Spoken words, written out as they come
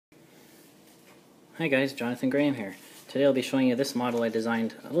Hi guys, Jonathan Graham here. Today I'll be showing you this model I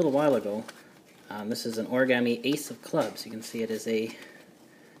designed a little while ago. This is an Origami Ace of Clubs. You can see it is a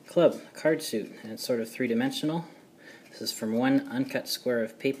club card suit, and it's sort of three-dimensional. This is from one uncut square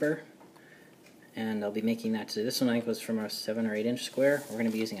of paper, and I'll be making that today. This one I think was from a 7 or 8 inch square. We're going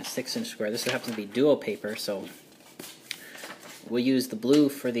to be using a 6-inch square. This happens to be duo paper, so we'll use the blue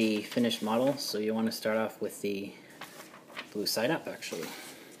for the finished model, so you want to start off with the blue side up actually.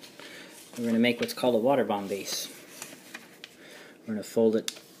 We're going to make what's called a water bomb base. We're going to fold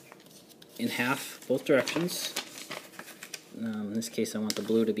it in half both directions. In this case I want the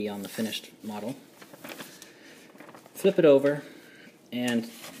blue to be on the finished model. Flip it over and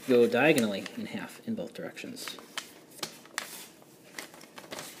go diagonally in half in both directions.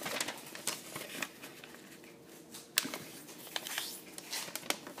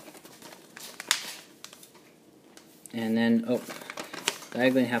 And then,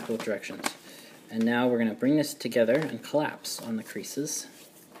 diagonally in half both directions. And now we're going to bring this together and collapse on the creases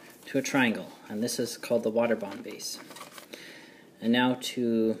to a triangle. And this is called the water bomb base. And now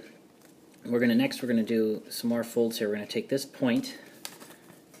we're going to do some more folds here. We're going to take this point.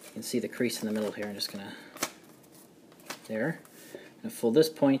 You can see the crease in the middle here. I'm just going to, there. I'm going to fold this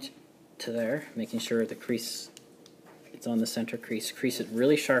point to there, making sure the crease, it's on the center crease. Crease it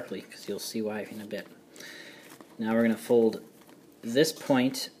really sharply, because you'll see why in a bit. Now we're going to fold this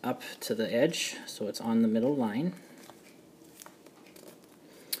point up to the edge, so it's on the middle line.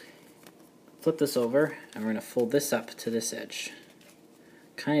 Flip this over, and we're going to fold this up to this edge.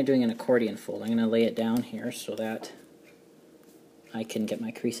 Kind of doing an accordion fold. I'm going to lay it down here so that I can get my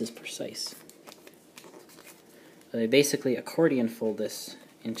creases precise. So I basically accordion fold this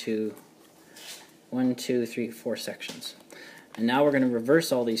into 1, 2, 3, 4 sections. And now we're going to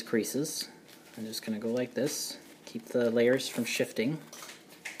reverse all these creases. I'm just going to go like this. Keep the layers from shifting.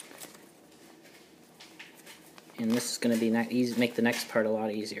 And this is going to be make the next part a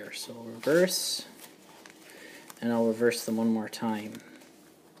lot easier. So reverse, and I'll reverse them one more time.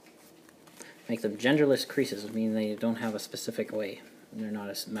 Make them genderless creases, which means they don't have a specific way. They're not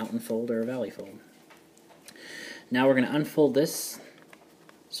a mountain fold or a valley fold. Now we're going to unfold this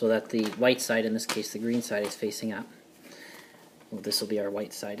so that the white side, in this case the green side, is facing up. Well, this will be our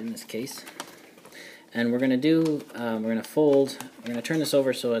white side in this case. And we're going to turn this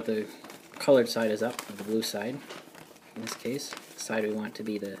over so that the colored side is up, or the blue side, in this case, the side we want to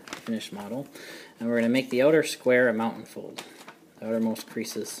be the finished model. And we're going to make the outer square a mountain fold, the outermost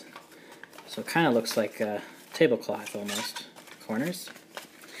creases. So it kind of looks like a tablecloth almost, corners.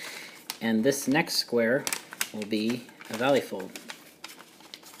 And this next square will be a valley fold.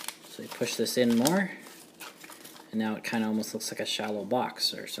 So you push this in more, and now it kind of almost looks like a shallow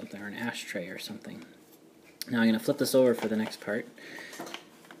box or something, or an ashtray or something. Now I'm going to flip this over for the next part.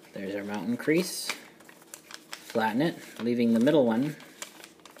 There's our mountain crease. Flatten it, leaving the middle one.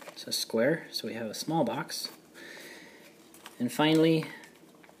 It's a square, so we have a small box. And finally,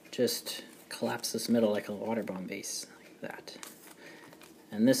 just collapse this middle like a water bomb base, like that.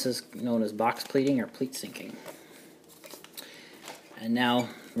 And this is known as box pleating or pleat sinking. And now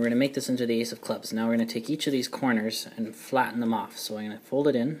we're going to make this into the Ace of Clubs. Now we're going to take each of these corners and flatten them off. So I'm going to fold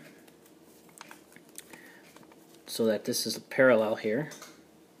it in so that this is parallel here.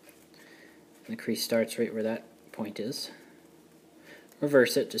 And the crease starts right where that point is.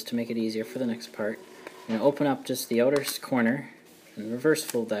 Reverse it just to make it easier for the next part. I'm going to open up just the outer corner and reverse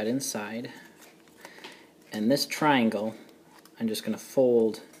fold that inside. And this triangle I'm just going to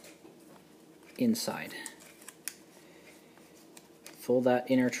fold inside. Fold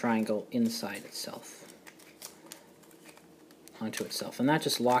that inner triangle inside itself, onto itself, and that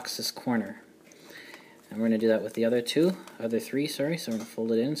just locks this corner. And we're going to do that with the other three, so we're going to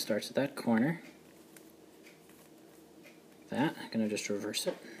fold it in, starts at that corner. That, I'm going to just reverse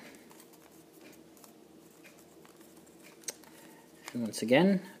it. And once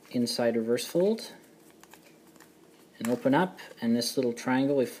again, inside reverse fold, and open up, and this little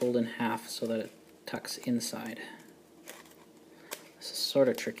triangle we fold in half so that it tucks inside. This is sort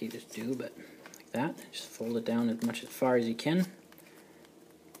of tricky to do, but like that. Just fold it down as far as you can,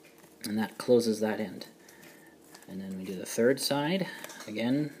 and that closes that end. And then we do the third side.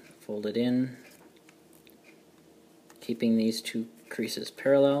 Again, fold it in, keeping these two creases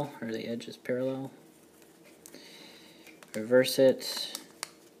parallel, or the edges parallel. Reverse it,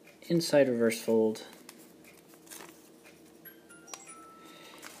 inside reverse fold,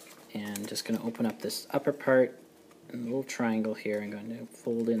 and just going to open up this upper part. A little triangle here. I'm going to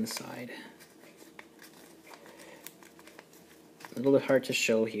fold inside. A little bit hard to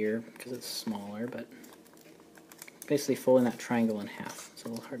show here because it's smaller, but basically folding that triangle in half. It's a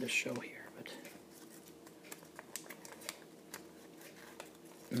little hard to show here, but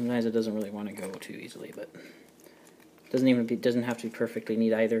Sometimes it doesn't really want to go too easily, but doesn't have to be perfectly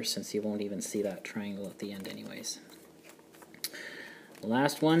neat either, since you won't even see that triangle at the end anyways. The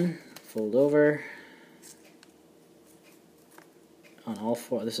last one, fold over on all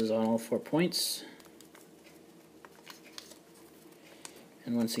four. This is on all 4 points.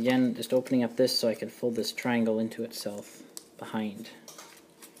 And once again, just opening up this so I can fold this triangle into itself behind,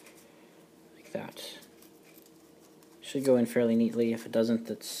 like that. Should go in fairly neatly. If it doesn't,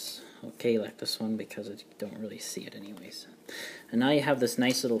 that's okay, like this one, because you don't really see it anyways. And now you have this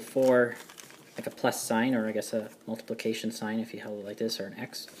nice little 4, like a plus sign, or I guess a multiplication sign if you held it like this, or an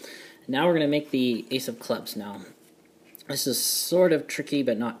X. Now we're going to make the ace of clubs. Now, this is sort of tricky,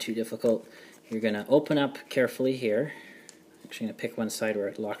 but not too difficult. You're going to open up carefully here. Actually going to pick one side where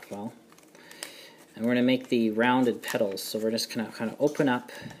it locked well. And we're going to make the rounded petals. So we're just going to kind of open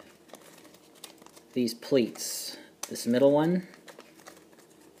up these pleats. This middle one,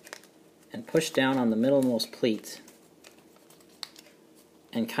 and push down on the middlemost pleat,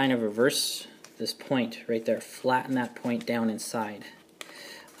 and kind of reverse this point right there. Flatten that point down inside,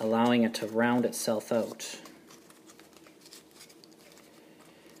 allowing it to round itself out.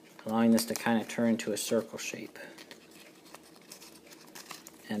 Allowing this to kind of turn into a circle shape.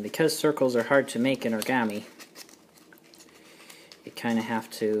 And because circles are hard to make in origami, you kind of have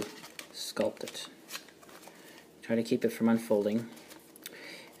to sculpt it. Try to keep it from unfolding.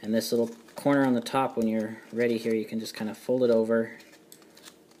 And this little corner on the top, when you're ready here, you can just kind of fold it over,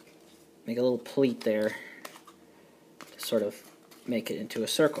 make a little pleat there to sort of make it into a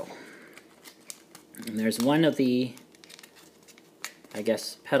circle. And there's one of the, I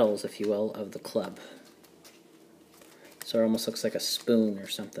guess, petals, if you will, of the club. So it almost looks like a spoon or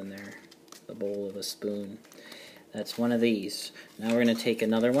something there, the bowl of a spoon. That's one of these. Now we're going to take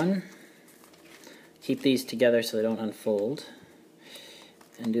another one, keep these together so they don't unfold,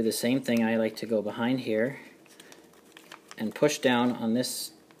 and do the same thing. I like to go behind here and push down on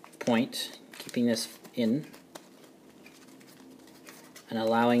this point, keeping this in, and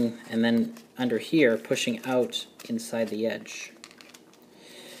allowing, and then under here pushing out inside the edge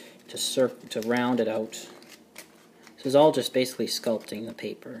to round it out. This is all just basically sculpting the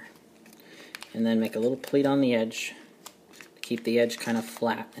paper. And then make a little pleat on the edge to keep the edge kind of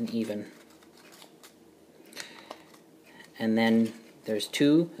flat and even. And then there's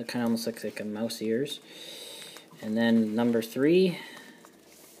 2 that kind of almost looks like a mouse ears. And then number 3,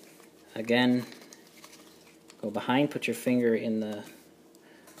 again, go behind, put your finger in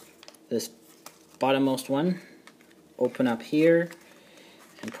this bottommost one, open up here,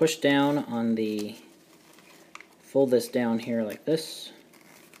 and push down on the, fold this down here like this,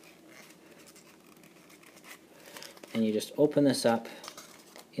 and you just open this up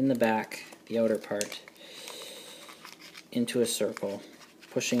in the back, the outer part, into a circle,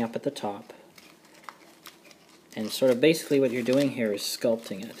 pushing up at the top. And sort of basically what you're doing here is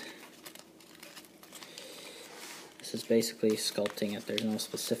sculpting it. This is basically sculpting it. There's no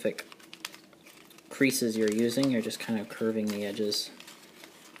specific creases you're using, you're just kind of curving the edges,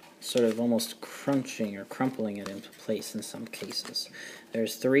 sort of almost crunching or crumpling it into place in some cases.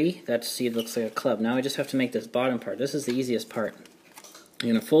 There's 3. That seed looks like a club. Now I just have to make this bottom part. This is the easiest part. I'm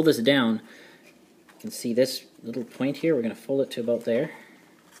going to fold this down. You can see this little point here. We're going to fold it to about there.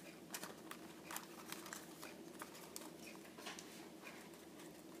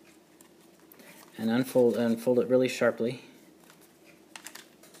 And unfold it really sharply.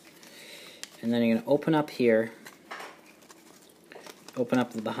 And then you're going to open up here, open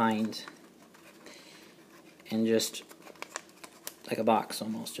up the behind, and just like a box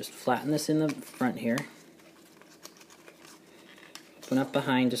almost, just flatten this in the front here. Open up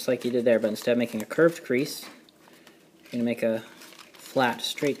behind just like you did there, but instead of making a curved crease, you're going to make a flat,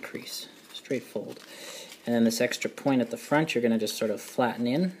 straight crease, straight fold. And then this extra point at the front, you're going to just sort of flatten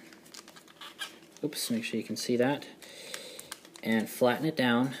in. Oops, make sure you can see that. And flatten it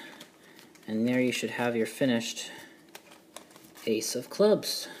down. And there you should have your finished ace of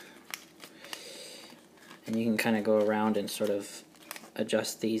clubs. And you can kind of go around and sort of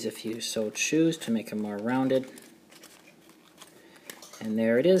adjust these if you so choose to make them more rounded. And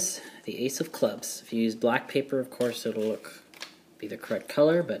there it is, the ace of clubs. If you use black paper, of course, it'll be the correct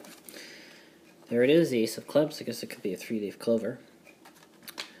color, but there it is, the ace of clubs. I guess it could be a 3-leaf clover.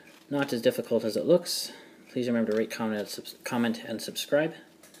 Not as difficult as it looks. Please remember to rate, comment, and subscribe.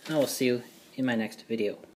 And I will see you in my next video.